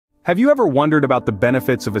Have you ever wondered about the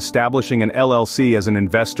benefits of establishing an LLC as an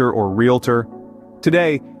investor or realtor?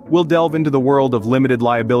 Today, we'll delve into the world of limited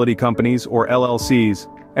liability companies or LLCs,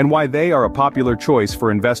 and why they are a popular choice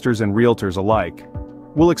for investors and realtors alike.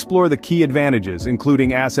 We'll explore the key advantages,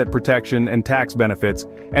 including asset protection and tax benefits,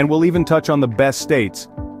 and we'll even touch on the best states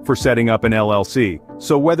for setting up an LLC.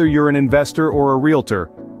 So whether you're an investor or a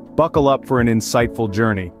realtor, buckle up for an insightful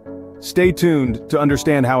journey. Stay tuned to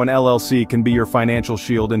understand how an LLC can be your financial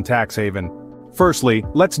shield and tax haven. Firstly,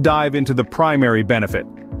 let's dive into the primary benefit: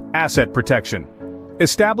 asset protection.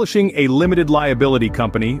 Establishing a limited liability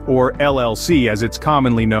company, or LLC as it's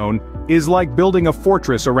commonly known, is like building a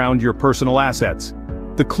fortress around your personal assets.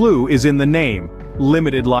 The clue is in the name,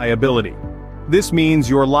 limited liability. This means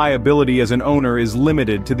your liability as an owner is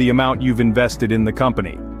limited to the amount you've invested in the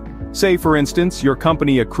company. Say for instance, your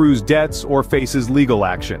company accrues debts or faces legal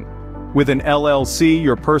action. With an LLC,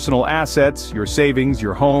 your personal assets, your savings,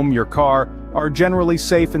 your home, your car, are generally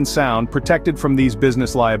safe and sound, protected from these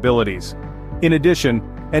business liabilities. In addition,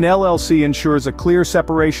 an LLC ensures a clear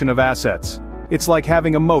separation of assets. It's like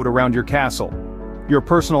having a moat around your castle. Your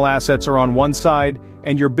personal assets are on one side,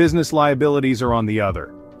 and your business liabilities are on the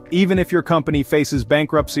other. Even if your company faces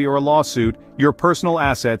bankruptcy or a lawsuit, your personal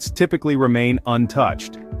assets typically remain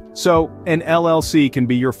untouched. So, an LLC can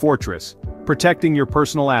be your fortress, protecting your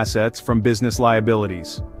personal assets from business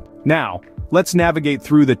liabilities. Now, let's navigate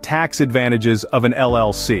through the tax advantages of an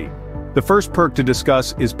LLC. The first perk to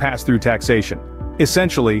discuss is pass-through taxation.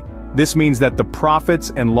 Essentially, this means that the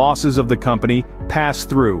profits and losses of the company pass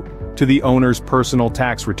through to the owner's personal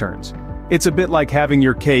tax returns. It's a bit like having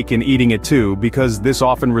your cake and eating it too, because this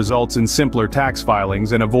often results in simpler tax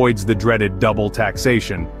filings and avoids the dreaded double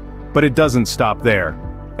taxation. But it doesn't stop there.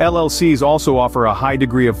 LLCs also offer a high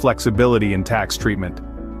degree of flexibility in tax treatment.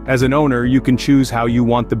 As an owner, you can choose how you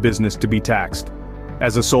want the business to be taxed.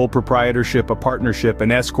 As a sole proprietorship, a partnership, an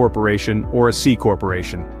S corporation, or a C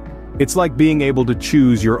corporation. It's like being able to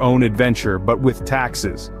choose your own adventure, but with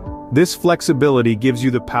taxes. This flexibility gives you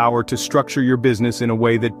the power to structure your business in a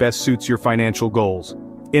way that best suits your financial goals.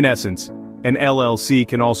 In essence, an LLC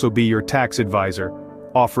can also be your tax advisor,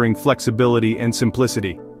 offering flexibility and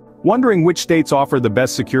simplicity. Wondering which states offer the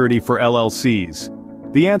best security for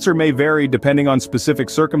LLCs? The answer may vary depending on specific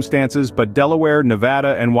circumstances, but Delaware,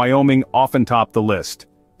 Nevada, and Wyoming often top the list.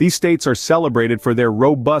 These states are celebrated for their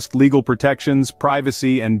robust legal protections,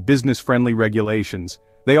 privacy, and business-friendly regulations.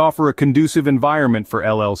 They offer a conducive environment for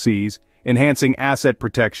LLCs, enhancing asset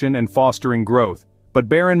protection and fostering growth. But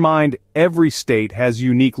bear in mind, every state has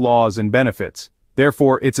unique laws and benefits.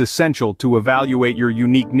 Therefore, it's essential to evaluate your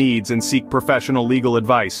unique needs and seek professional legal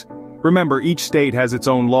advice. Remember, each state has its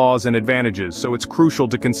own laws and advantages, so it's crucial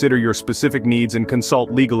to consider your specific needs and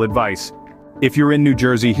consult legal advice. If you're in New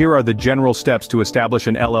Jersey, here are the general steps to establish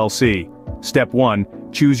an LLC. Step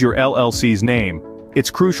 1. Choose your LLC's name.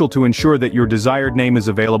 It's crucial to ensure that your desired name is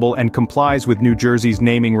available and complies with New Jersey's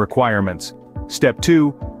naming requirements. Step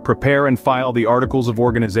 2. Prepare and file the Articles of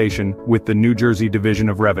Organization with the New Jersey Division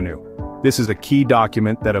of Revenue. This is a key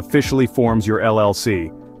document that officially forms your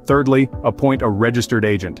LLC. Thirdly, appoint a registered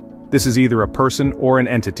agent. This is either a person or an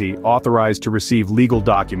entity authorized to receive legal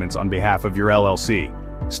documents on behalf of your LLC.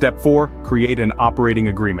 Step 4. Create an operating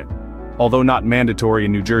agreement. Although not mandatory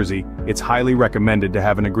in New Jersey, it's highly recommended to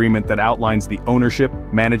have an agreement that outlines the ownership,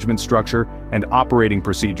 management structure, and operating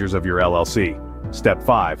procedures of your LLC. Step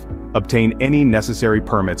 5. Obtain any necessary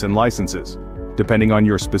permits and licenses. Depending on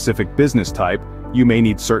your specific business type, you may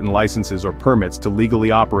need certain licenses or permits to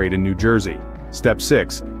legally operate in New Jersey. Step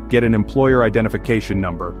 6. Get an employer identification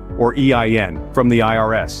number, or EIN, from the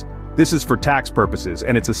IRS. This is for tax purposes,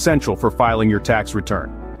 and it's essential for filing your tax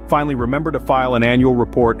return. Finally, remember to file an annual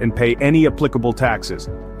report and pay any applicable taxes.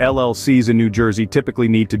 LLCs in New Jersey typically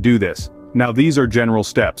need to do this. Now these are general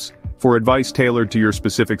steps. For advice tailored to your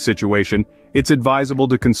specific situation, it's advisable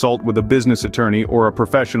to consult with a business attorney or a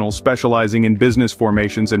professional specializing in business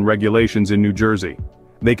formations and regulations in New Jersey.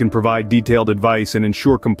 They can provide detailed advice and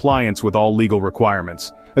ensure compliance with all legal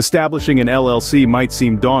requirements. Establishing an LLC might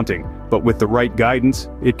seem daunting, but with the right guidance,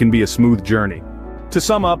 it can be a smooth journey. To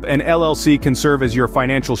sum up, an LLC can serve as your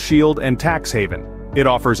financial shield and tax haven. It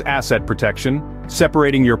offers asset protection,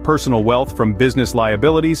 separating your personal wealth from business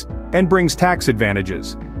liabilities, and brings tax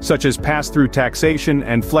advantages, such as pass-through taxation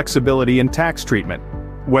and flexibility in tax treatment.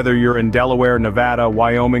 Whether you're in Delaware, Nevada,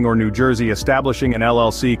 Wyoming, or New Jersey, establishing an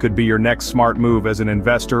LLC could be your next smart move as an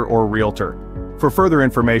investor or realtor. For further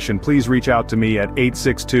information, please reach out to me at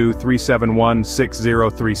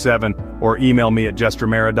 862-371-6037 or email me at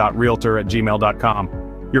jestramera.realtor@gmail.com.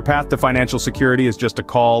 Your path to financial security is just a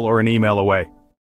call or an email away.